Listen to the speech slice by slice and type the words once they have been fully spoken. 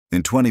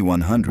In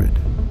 2100,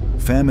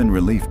 famine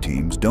relief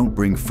teams don't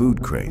bring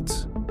food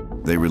crates.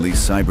 They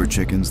release cyber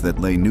chickens that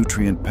lay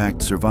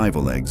nutrient-packed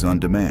survival eggs on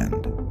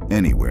demand,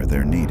 anywhere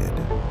they're needed.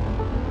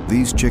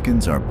 These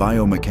chickens are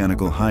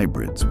biomechanical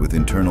hybrids with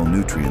internal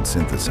nutrient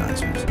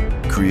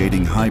synthesizers,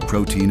 creating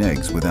high-protein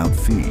eggs without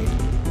feed.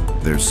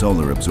 Their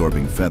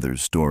solar-absorbing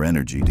feathers store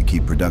energy to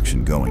keep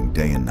production going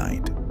day and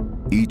night.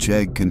 Each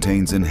egg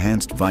contains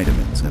enhanced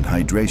vitamins and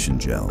hydration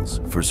gels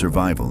for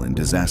survival in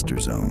disaster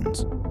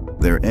zones.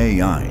 Their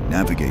AI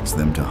navigates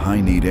them to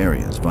high-need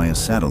areas via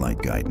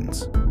satellite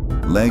guidance.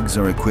 Legs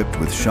are equipped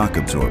with shock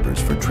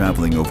absorbers for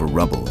traveling over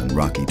rubble and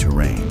rocky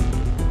terrain.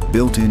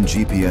 Built-in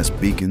GPS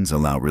beacons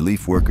allow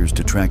relief workers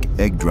to track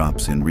egg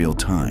drops in real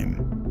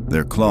time.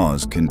 Their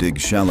claws can dig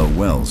shallow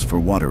wells for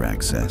water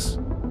access.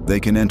 They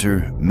can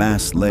enter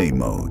mass lay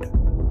mode,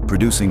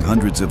 producing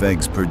hundreds of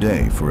eggs per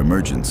day for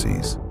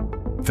emergencies.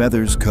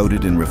 Feathers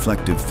coated in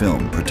reflective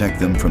film protect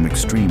them from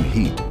extreme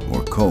heat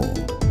or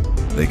cold.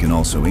 They can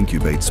also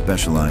incubate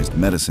specialized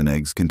medicine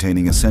eggs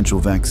containing essential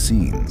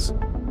vaccines.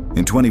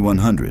 In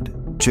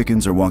 2100,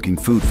 chickens are walking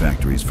food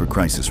factories for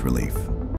crisis relief.